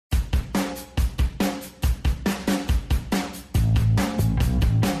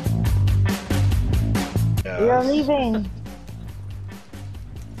guess. We are leaving.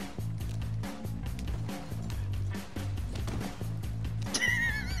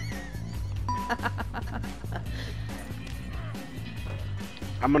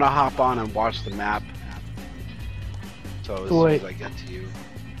 I'm gonna hop on and watch the map. So as soon as I get to you.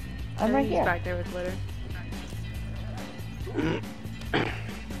 I'm right he's here. back there with litter.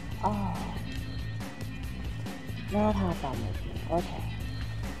 Oh. Not hop on with me. Okay.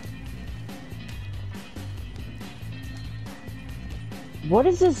 What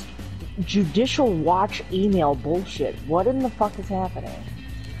is this judicial watch email bullshit? What in the fuck is happening?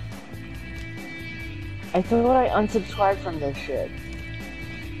 I thought I unsubscribed from this shit.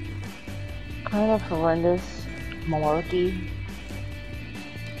 Kind of horrendous malarkey.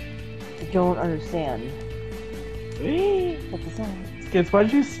 I don't understand. What's the sound? Skids,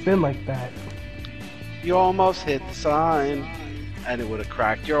 why'd you spin like that? You almost hit the sign. And it would have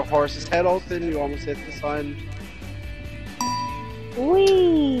cracked your horse's head open. You almost hit the sign.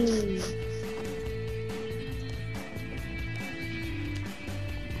 Whee!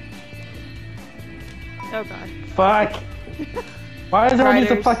 Oh god. Fuck! Why is there always a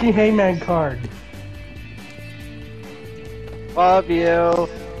Riders. fucking Hangman card? Love you.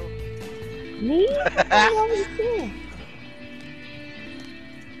 Me? What are you doing?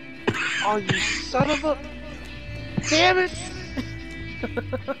 Oh, you son of a... Damn it!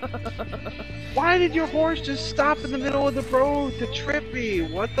 Why did your horse just stop in the middle of the road to trip me?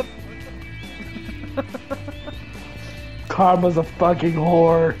 What the... Karma's a fucking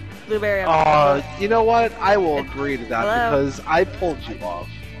whore. Blueberry off. You know what? I will agree to that Hello? because I pulled you off.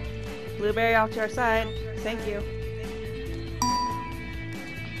 Blueberry off to our side. Thank you.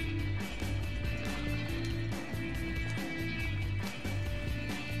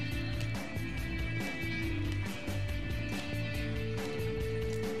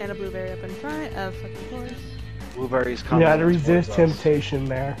 And a blueberry up in front of fucking horse. Blueberry's coming. You had to resist towards us. temptation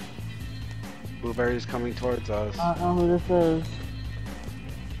there. Blueberry's coming towards us. I don't know who this is.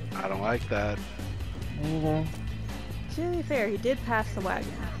 I don't like that. Me either. To be fair, he did pass the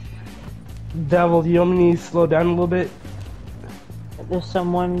wagon. Devil, do you want me to slow down a little bit? There's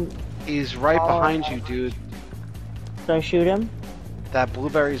someone. He's right Oh. behind you, dude. Did I shoot him? That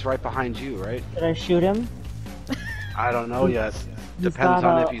blueberry's right behind you, right? Did I shoot him? I don't know yet. He's Depends got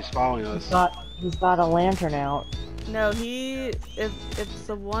on a- if he's following us. He's got a lantern out. No, if it's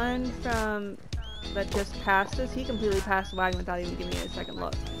the one from that just passed us, he completely passed the wagon without even giving it a second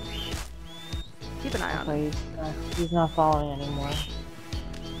look. Keep an eye on him. He's not following anymore.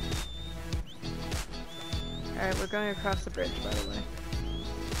 Alright, we're going across the bridge, by the way.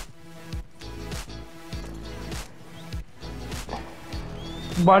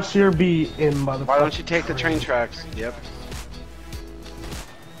 Watch your beat in, motherfucker. Why don't you take the train tracks? Yep.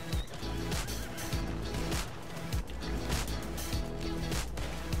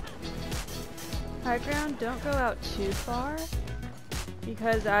 High ground, don't go out too far,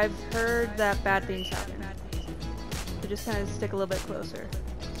 because I've heard that bad things happen. So just kind of stick a little bit closer.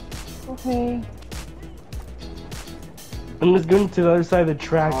 Okay. I'm just going to the other side of the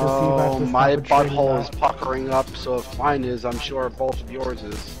track to see if I have Oh, to my stop a train butthole now. is puckering up, so if mine is, I'm sure both of yours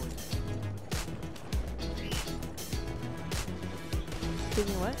is.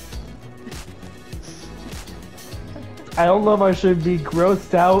 Speaking of what? I don't know if I should be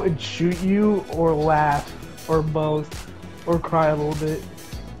grossed out and shoot you, or laugh, or both, or cry a little bit.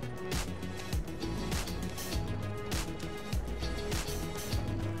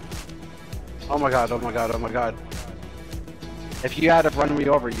 Oh my god, oh my god, oh my god. If you had to run me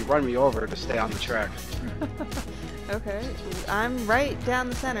over, you run me over to stay on the track. Okay, I'm right down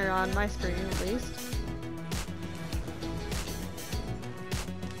the center on my screen at least.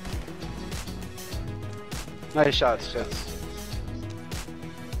 Nice shots, Jets.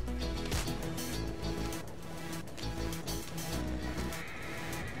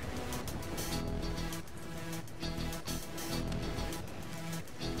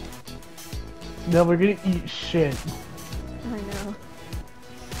 No, we're gonna eat shit. I know.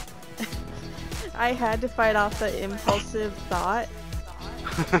 I had to fight off the impulsive thought,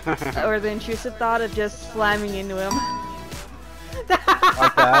 or the intrusive thought of just slamming into him.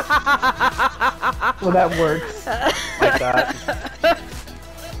 Like that. Well, that works. Like that.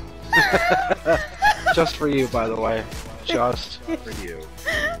 Just for you, by the way. Just for you.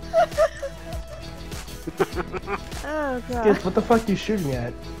 Oh god. Skids, what the fuck are you shooting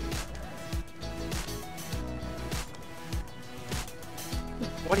at?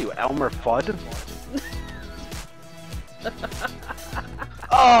 What are you, Elmer Fudd?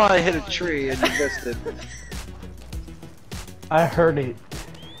 Oh, I hit a tree and you missed it. I heard it.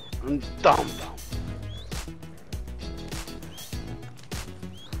 I'm dumb.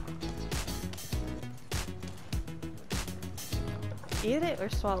 Eat it or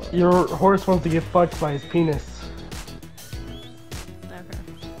swallow it? Your horse wants to get fucked by his penis. Okay.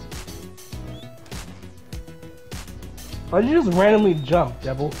 Why'd you just randomly jump,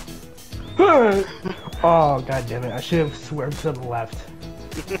 devil? Oh, god damn it. I should have swerved to the left.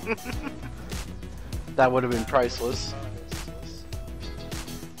 That would have been priceless.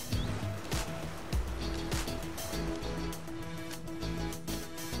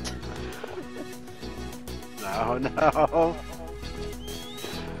 No, no.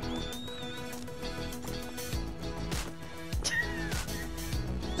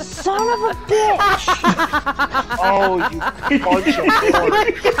 Son of a bitch! Oh, you bunch of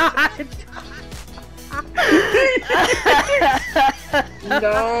horse.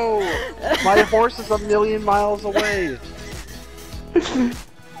 No! My horse is 1,000,000 miles away.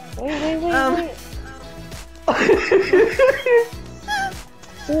 Wait.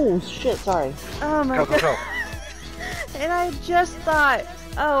 Oh shit, sorry. Oh my Go, god. go, go. And I just thought,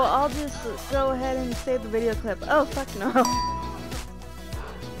 oh, I'll just go ahead and save the video clip. Oh, fuck no.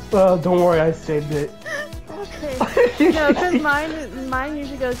 Don't worry, I saved it. Okay. No, because mine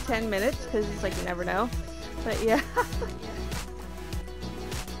usually goes 10 minutes, because it's like you never know. But yeah.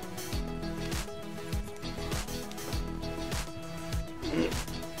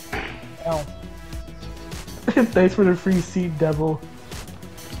 Ow. Thanks for the free seat, devil.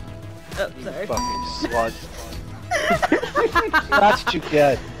 Oh, sorry. Fucking slut. That's what you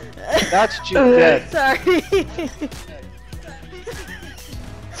get. That's what you get. Sorry.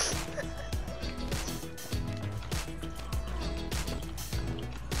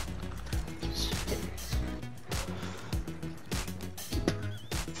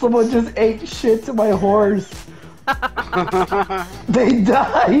 Someone just ate shit to my horse. They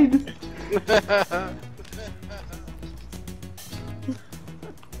died.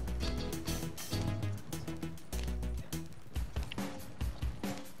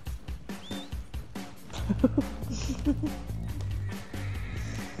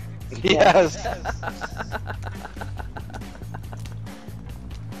 Yes.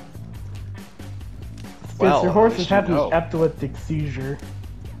 Well, your horse at is least you having know. an epileptic seizure.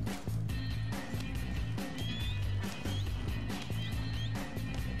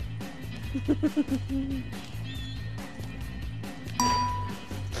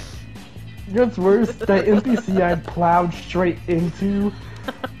 What's worse, that NPC I plowed straight into,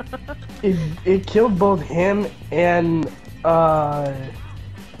 it killed both him and the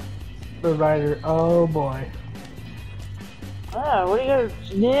rider. Oh boy. Ah, what are you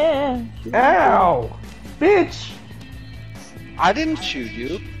gonna... Yeah. Ow! Bitch! I didn't shoot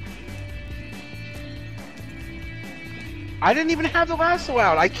you. I didn't even have the lasso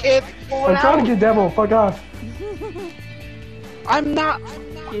out. I can't pull it I'm trying out. to get devil, fuck off. I'm not.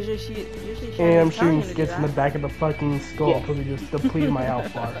 Usually she And I'm is telling shooting you to do skits in the that. back of the fucking skull Yeah. because he just depleted my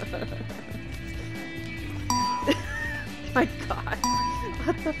health bar. My god.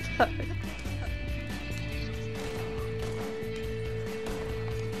 What the fuck?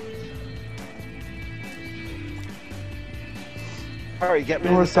 Alright, get me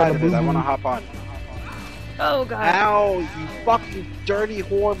Or inside of it. I boo-boo. want to hop on. Oh god. Ow, you fucking dirty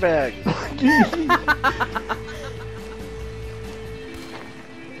whore bag.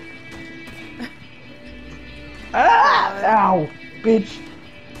 Ah! Ow! Bitch!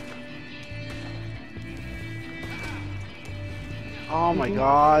 Oh my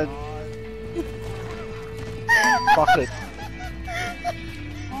god. Fuck it.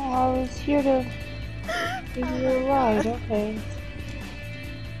 Oh, I was here to give you a ride, okay.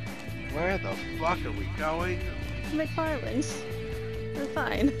 Where the fuck are we going? McFarlane's. We're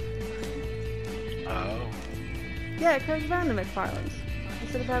fine. Oh. Yeah, it comes down to McFarlane's.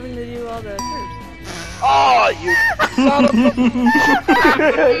 Instead of having to do all the curves. Oh, you son of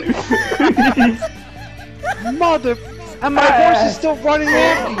a mother! And my horse is still running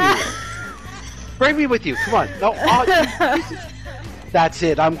after you. Bring me with you. Come on. No. Oh, that's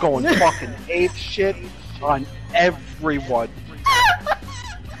it. I'm going fucking ape shit on everyone.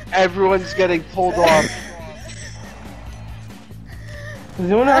 Everyone's getting pulled off. Does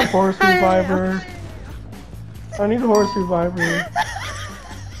anyone have horse reviver? I need a horse reviver.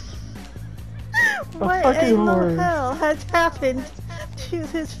 What fucking in the horse. hell has happened to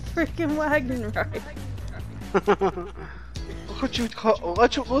this freaking wagon ride? Look what you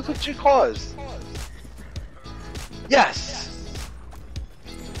look what you caused. Yes.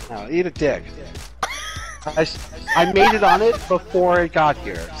 Now eat a dick. I made it on it before it got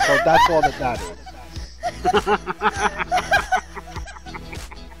here, so that's all that matters.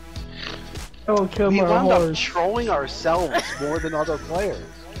 I will kill We my wound up horse. trolling ourselves more than other players.